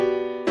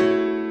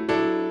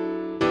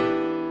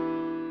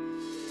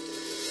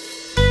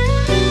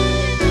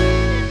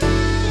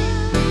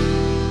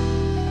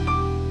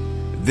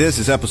This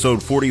is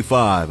episode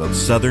 45 of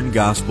Southern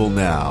Gospel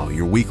Now,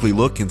 your weekly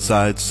look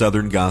inside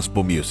Southern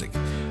Gospel music.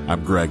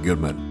 I'm Greg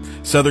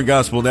Goodman. Southern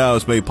Gospel Now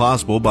is made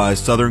possible by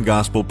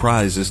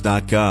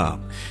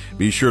SouthernGospelPrizes.com.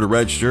 Be sure to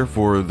register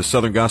for the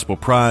Southern Gospel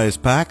Prize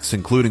Packs,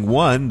 including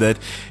one that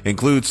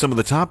includes some of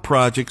the top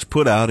projects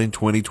put out in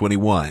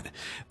 2021.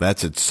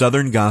 That's at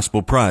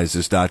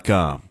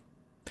SouthernGospelPrizes.com.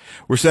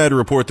 We're sad to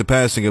report the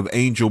passing of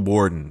Angel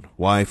Borden,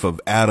 wife of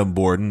Adam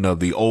Borden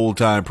of the Old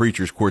Time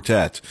Preachers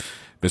Quartet.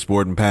 Miss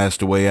Borden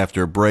passed away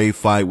after a brave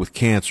fight with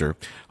cancer.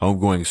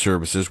 Homegoing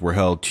services were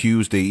held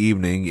Tuesday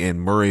evening in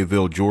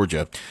Murrayville,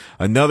 Georgia.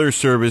 Another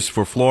service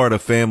for Florida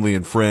family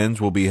and friends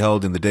will be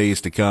held in the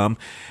days to come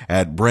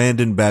at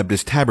Brandon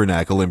Baptist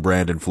Tabernacle in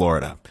Brandon,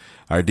 Florida.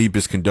 Our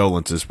deepest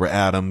condolences for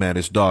Adam and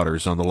his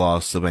daughters on the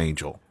loss of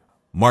Angel.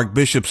 Mark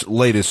Bishop's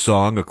latest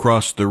song,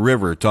 Across the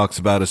River, talks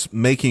about us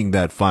making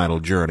that final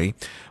journey.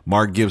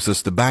 Mark gives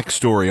us the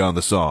backstory on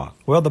the song.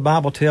 Well, the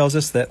Bible tells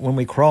us that when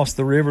we cross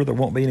the river, there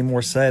won't be any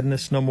more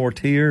sadness, no more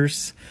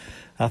tears.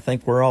 I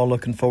think we're all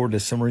looking forward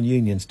to some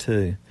reunions,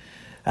 too.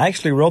 I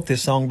actually wrote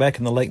this song back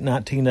in the late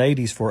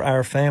 1980s for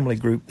our family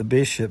group, the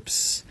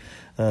Bishops.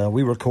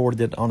 We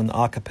recorded it on an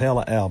a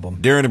cappella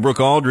album. Darren and Brooke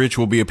Aldrich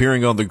will be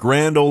appearing on the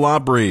Grand Ole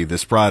Opry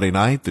this Friday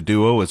night. The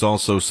duo is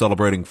also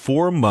celebrating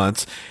 4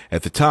 months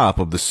at the top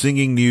of the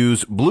Singing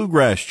News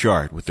Bluegrass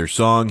chart with their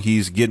song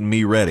He's Getting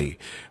Me Ready,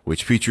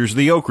 which features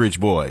the Oak Ridge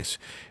Boys.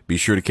 Be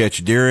sure to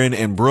catch Darren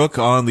and Brooke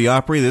on the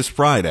Opry this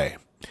Friday.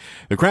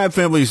 The Crabb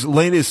family's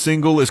latest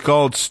single is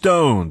called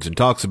Stones and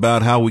talks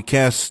about how we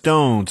cast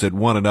stones at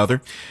one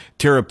another.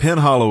 Tara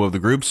Penhollow of the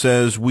group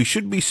says we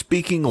should be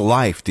speaking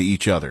life to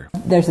each other.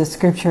 There's a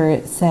scripture,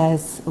 it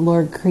says,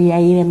 Lord,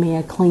 create in me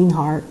a clean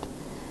heart.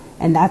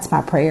 And that's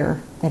my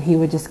prayer, that He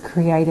would just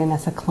create in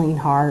us a clean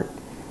heart,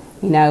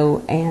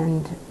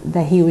 and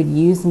that He would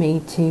use me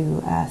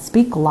to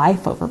speak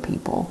life over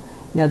people.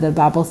 The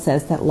Bible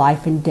says that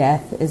life and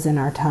death is in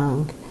our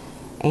tongue.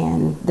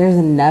 And there's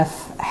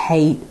enough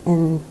hate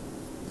and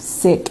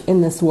sick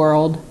in this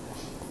world.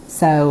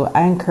 So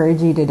I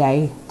encourage you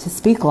today to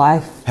speak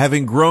life.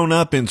 Having grown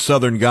up in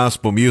Southern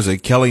gospel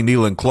music, Kelly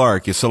Nealon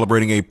Clark is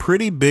celebrating a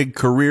pretty big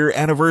career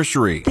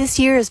anniversary. This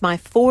year is my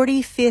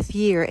 45th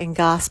year in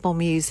gospel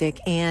music,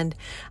 and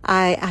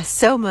I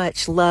so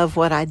much love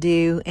what I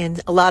do.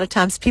 And a lot of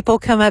times people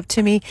come up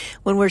to me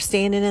when we're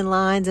standing in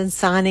lines and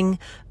signing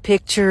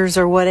pictures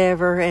or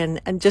whatever, and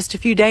just a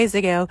few days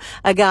ago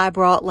a guy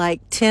brought like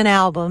 10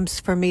 albums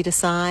for me to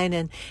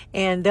sign,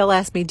 and they'll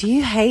ask me, do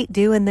you hate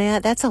doing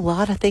that? That's a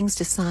lot of things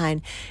to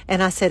sign.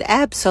 And I said,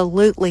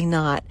 absolutely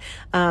not.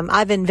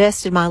 I've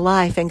invested my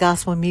life in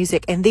gospel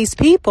music, and these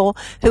people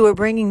who are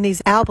bringing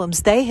these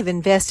albums, they have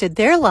invested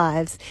their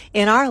lives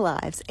in our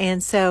lives.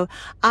 And so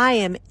I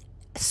am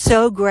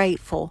so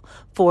grateful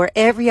for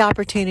every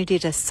opportunity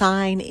to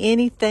sign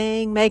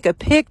anything, make a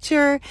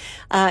picture.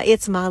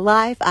 It's my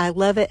life. I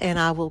love it, and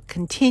I will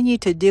continue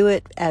to do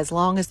it as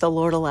long as the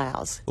Lord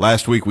allows.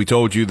 Last week we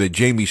told you that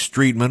Jamie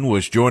Streetman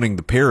was joining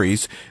the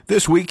Perrys.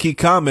 This week he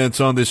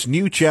comments on this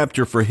new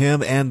chapter for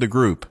him and the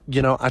group.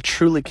 I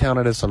truly count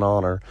it as an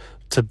honor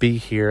to be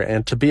here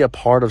and to be a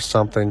part of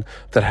something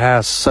that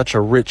has such a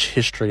rich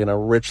history and a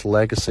rich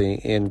legacy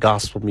in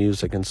gospel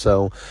music. And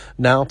so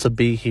now to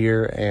be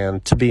here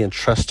and to be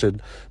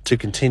entrusted to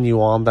continue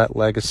on that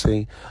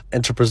legacy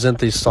and to present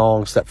these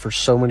songs that for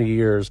so many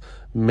years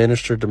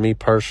ministered to me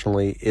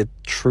personally, it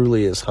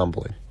truly is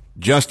humbling.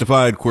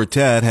 Justified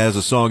Quartet has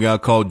a song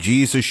out called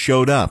Jesus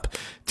Showed Up.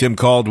 Tim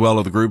Caldwell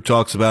of the group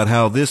talks about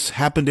how this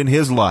happened in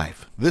his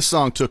life. This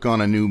song took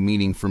on a new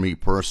meaning for me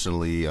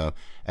personally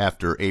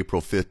after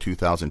April 5th,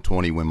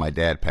 2020, when my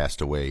dad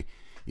passed away.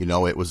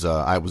 It was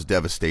I was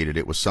devastated.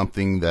 It was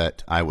something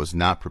that I was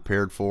not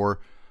prepared for,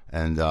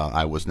 and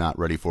I was not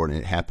ready for it, and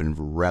it happened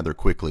rather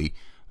quickly.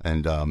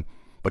 And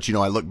but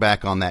I look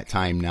back on that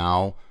time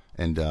now,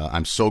 and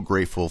I'm so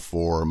grateful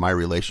for my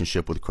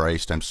relationship with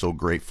Christ. I'm so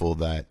grateful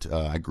that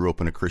I grew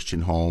up in a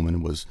Christian home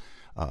and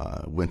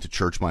went to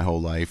church my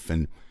whole life.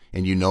 And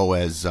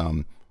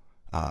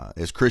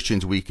as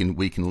Christians, we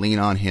can lean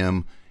on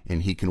Him,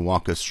 and He can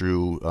walk us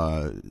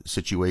through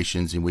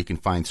situations, and we can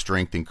find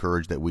strength and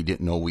courage that we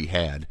didn't know we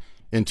had.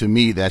 And to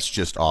me, that's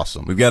just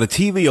awesome. We've got a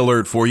TV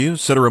alert for you.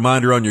 Set a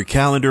reminder on your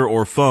calendar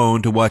or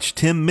phone to watch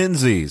Tim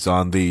Menzies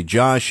on the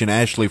Josh and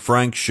Ashley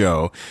Frank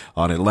Show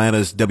on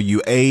Atlanta's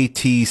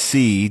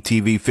WATC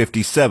TV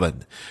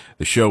 57.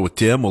 The show with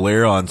Tim will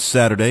air on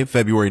Saturday,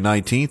 February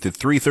 19th at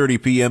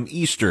 3:30 p.m.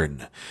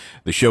 Eastern.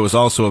 The show is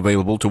also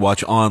available to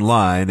watch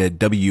online at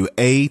WATC.tv.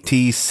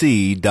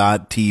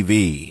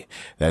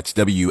 That's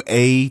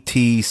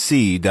WATC.tv.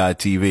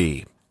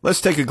 Let's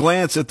take a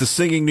glance at the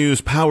Singing News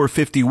Power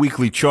 50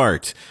 Weekly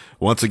Chart.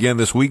 Once again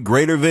this week,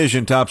 Greater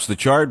Vision tops the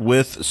chart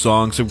with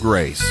Songs of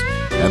Grace.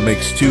 That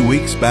makes 2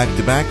 weeks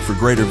back-to-back for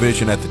Greater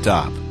Vision at the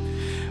top.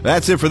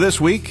 That's it for this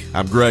week.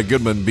 I'm Greg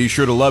Goodman. Be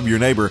sure to love your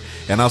neighbor,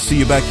 and I'll see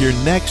you back here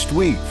next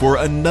week for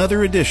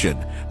another edition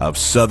of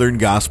Southern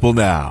Gospel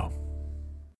Now.